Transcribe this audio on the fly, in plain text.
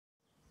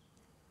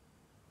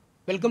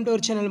Welcome to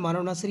our channel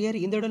மாணவனாசிரியர்.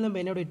 இந்த வீடியோல நம்ம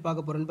என்ன அப்டேட்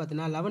பார்க்க போறோம்னு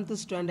பார்த்தீங்கன்னா 11th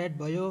standard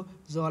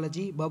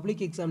Bio-Zoology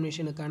public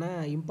எக்ஸாமினேஷனுக்கான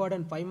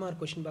important 5 mark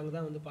question bank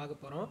தான் வந்து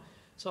பார்க்க போறோம்.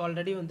 ஸோ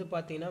ஆல்ரெடி வந்து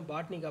பார்த்தீங்கன்னா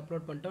பாட்னிக்கு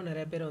அப்லோட் பண்ணிட்டோம்.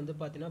 நிறைய பேர் வந்து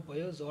பார்த்தீங்கன்னா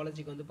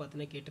Bio-Zoologyக்கு வந்து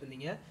பார்த்தீங்கன்னா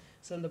கேட்டிருந்தீங்க.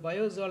 ஸோ இந்த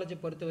Bio-Zoology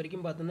பொறுத்த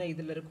வரைக்கும் பார்த்தீங்கன்னா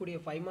இதில் இருக்கக்கூடிய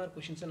 5 மார்க்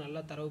क्वेश्चंஸை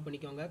நல்லா தரவு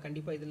பண்ணிக்கோங்க.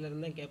 கண்டிப்பாக இதில்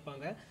இருந்து தான்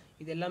கேட்பாங்க.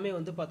 இது எல்லாமே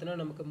வந்து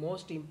பார்த்தீங்கன்னா நமக்கு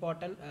மோஸ்ட்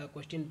இம்பார்ட்டன்ட்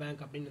क्वेश्चन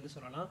பேங்க் அப்படின்னு வந்து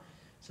சொல்லலாம்.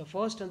 ஸோ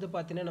ஃபர்ஸ்ட் வந்து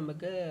பார்த்தீங்கன்னா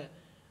நமக்கு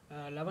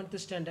 11th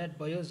standard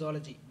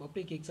Bio-Zoology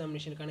public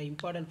எக்ஸாமினேஷனுக்கான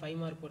important 5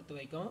 mark பொறுத்த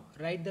வரைக்கும்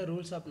ரைட் த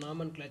ரூல்ஸ் ஆஃப்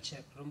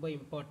நாமன்கிளச்சர் ரொம்ப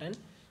இம்பார்ட்டன்ட்.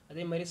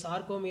 அதே மாதிரி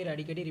சார்கோமியர்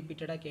அடிக்கடி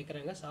ரிப்பீட்டடாக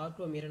கேட்குறாங்க.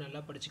 சார்கோமியரை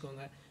நல்லா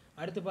படிச்சுக்கோங்க.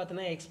 அடுத்து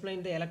பார்த்தோன்னா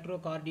explain the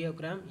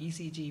electrocardiogram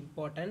ECG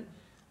important.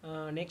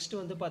 Next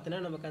வந்து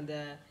பார்த்தோன்னா நமக்கு அந்த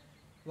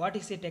what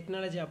is A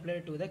technology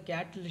applied to the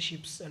கேட்டில்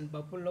ships and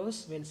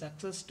பப்புலோஸ் when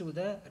success to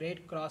the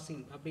rate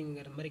crossing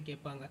அப்படிங்கிற மாதிரி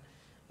கேட்பாங்க.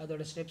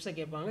 அதோட ஸ்டெப்ஸை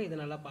கேட்பாங்க. இதை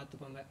நல்லா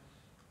பார்த்துக்கோங்க.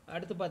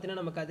 அடுத்து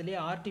பார்த்தீங்கன்னா நமக்கு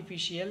அதுலேயே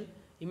ஆர்டிஃபிஷியல்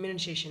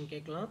immunization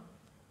கேட்கலாம்.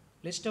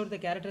 List out the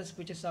character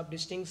species of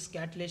distinct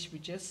cartilage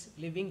fishes,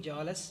 living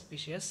jawless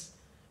fishes.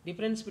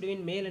 Difference between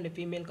male and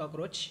female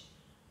cockroach.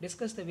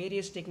 Discuss the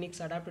various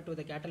techniques adapted to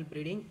the cattle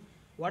breeding.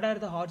 What are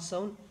the hard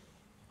sound?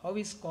 How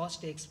is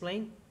caused?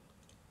 Explain.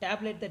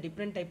 Tabulate the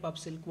different type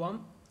of silkworm.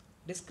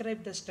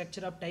 Describe the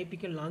structure of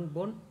typical long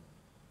bone.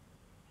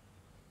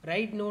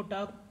 Write note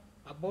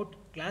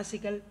about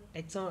classical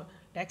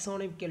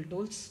taxonomical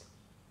tools.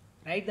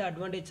 Write the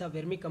advantage of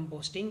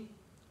vermicomposting.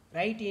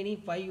 Write any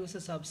 5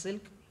 uses of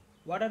silk.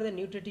 What are the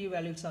nutritive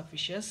values of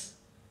fishes?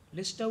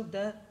 List out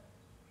the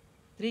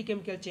 3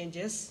 chemical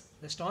changes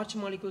the starch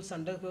molecules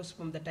undergoes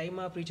from the time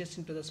of reaches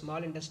into the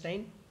small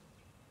intestine.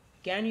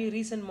 Can you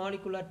reason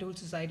molecular tools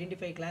to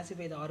identify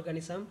classify the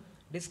organism?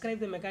 Describe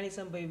the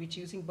mechanism by which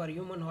using for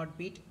human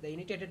heartbeat the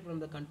initiated from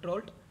the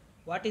controlled.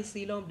 What is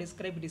coelom?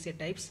 Describe its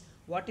types.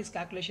 What is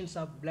calculations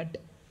of blood?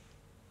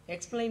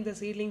 Explain the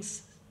seedlings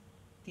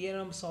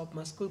theorems of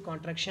muscle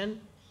contraction.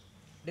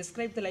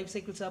 Describe the life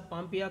cycles of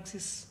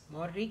Pompiaxis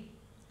mori.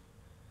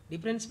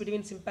 Difference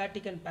between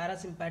sympathetic and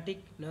parasympathetic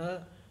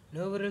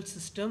nerval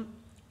system.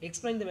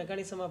 Explain the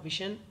mechanism of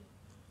vision.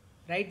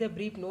 Write the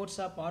brief notes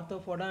of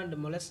arthropoda and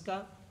mollusca.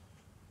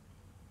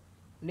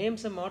 Name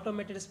some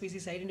automated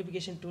species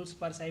identification tools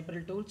for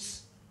cypral tools.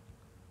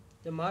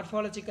 The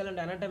morphological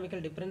and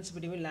anatomical difference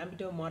between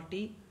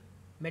Lambetomorti,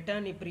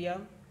 Metanipria.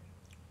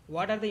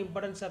 What are the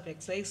importance of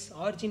exercise?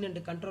 Origin and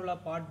control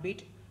of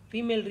heartbeat.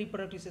 Female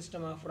reproductive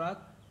system of frog.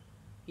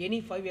 Any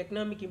 5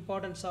 economic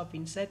importance of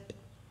insect.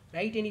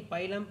 Write any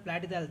phylum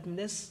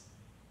Platyhelminthes.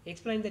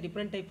 Explain the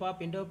different type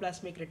of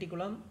endoplasmic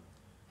reticulum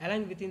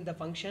along within the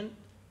function.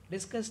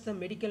 Discuss the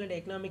medical and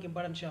economic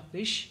importance of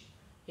fish.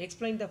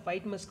 Explain the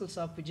fight muscles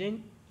of pigeon.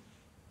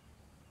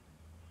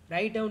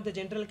 Write down the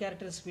general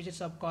characteristics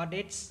features of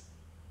chordates.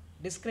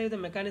 Describe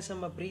the mechanism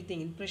of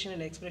breathing, impression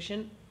and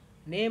expression.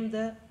 Name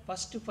the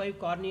first 5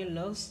 corneal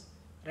nerves.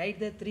 Write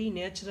the 3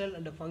 natural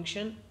and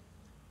function.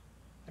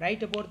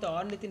 Write about the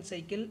ornithine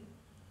cycle.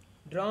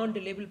 Draw and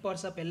label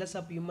parts of LS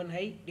of human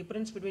eye.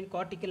 Difference between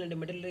cortical and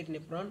medullary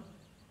nephron.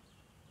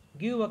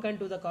 Give account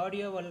to the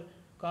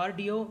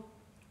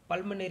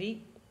cardiopulmonary.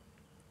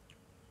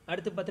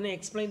 அடுத்து பார்த்தீங்கன்னா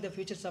explain the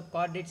features of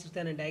chordates with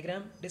a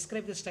diagram.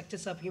 Describe the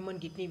structures of human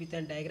kidney with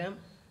a diagram.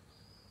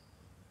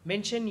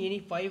 Mention any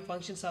 5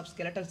 functions of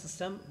skeletal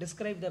system.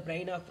 Describe the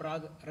brain of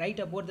frog.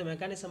 Write about the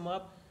mechanism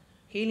of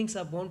healings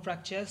of bone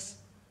fractures.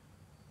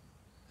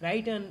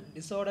 Write on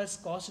disorders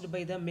caused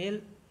by the male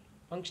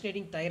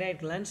functioning thyroid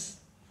glands.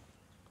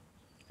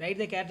 Write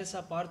the characters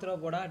of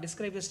arthropoda.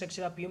 Describe the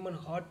structure of human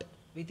heart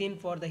within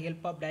for the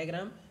help of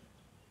diagram.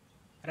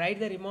 Write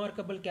the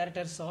remarkable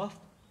characters of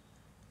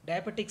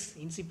diabetics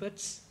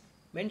incipits.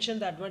 Mention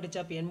the advantage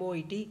of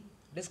NOET.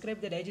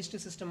 Describe the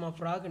digestive system of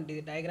frog in the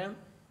diagram.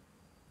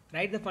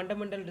 Write the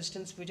fundamental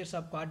distance features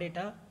of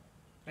chordata.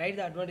 Write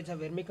the advantage of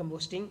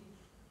vermicomposting.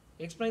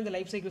 Explain the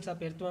life cycles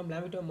of earthworm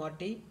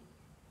Lambetomorti.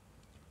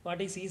 What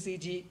is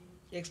ECG?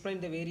 Explain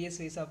the various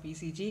ways of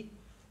ECG.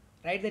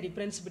 Write the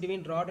difference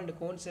between rod and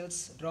cone cells.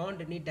 Draw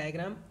and knit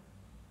diagram.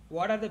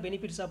 What are the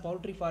benefits of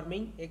poultry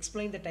farming?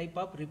 Explain the type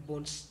of rib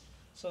bones.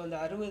 So இந்த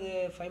 60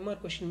 5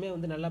 mark கொஸ்டினுமே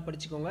வந்து நல்லா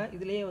படிச்சுக்கோங்க.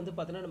 இதுலேயே வந்து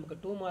பார்த்தீங்கன்னா நமக்கு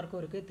 2 மார்க்கும்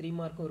இருக்குது, 3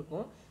 மார்க்கும்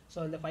இருக்கும். ஸோ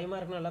இந்த 5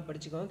 மார்க்கும் நல்லா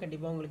படிச்சுக்கோங்க.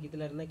 கண்டிப்பாக உங்களுக்கு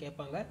இதில் இருந்தால்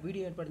கேட்பாங்க.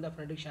 வீடியோ ஏற்படுத்தால்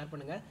ஃப்ரெண்டுக்கு ஷேர்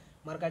பண்ணுங்கள்.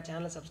 மறக்காம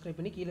சேனலை சப்ஸ்கிரைப்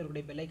பண்ணி கீழே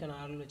இருக்கக்கூடிய பெல் ஐக்கான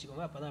ஆள்னு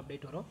வச்சுக்கோங்க. அப்போ தான்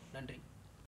அப்டேட் வரும். நன்றி.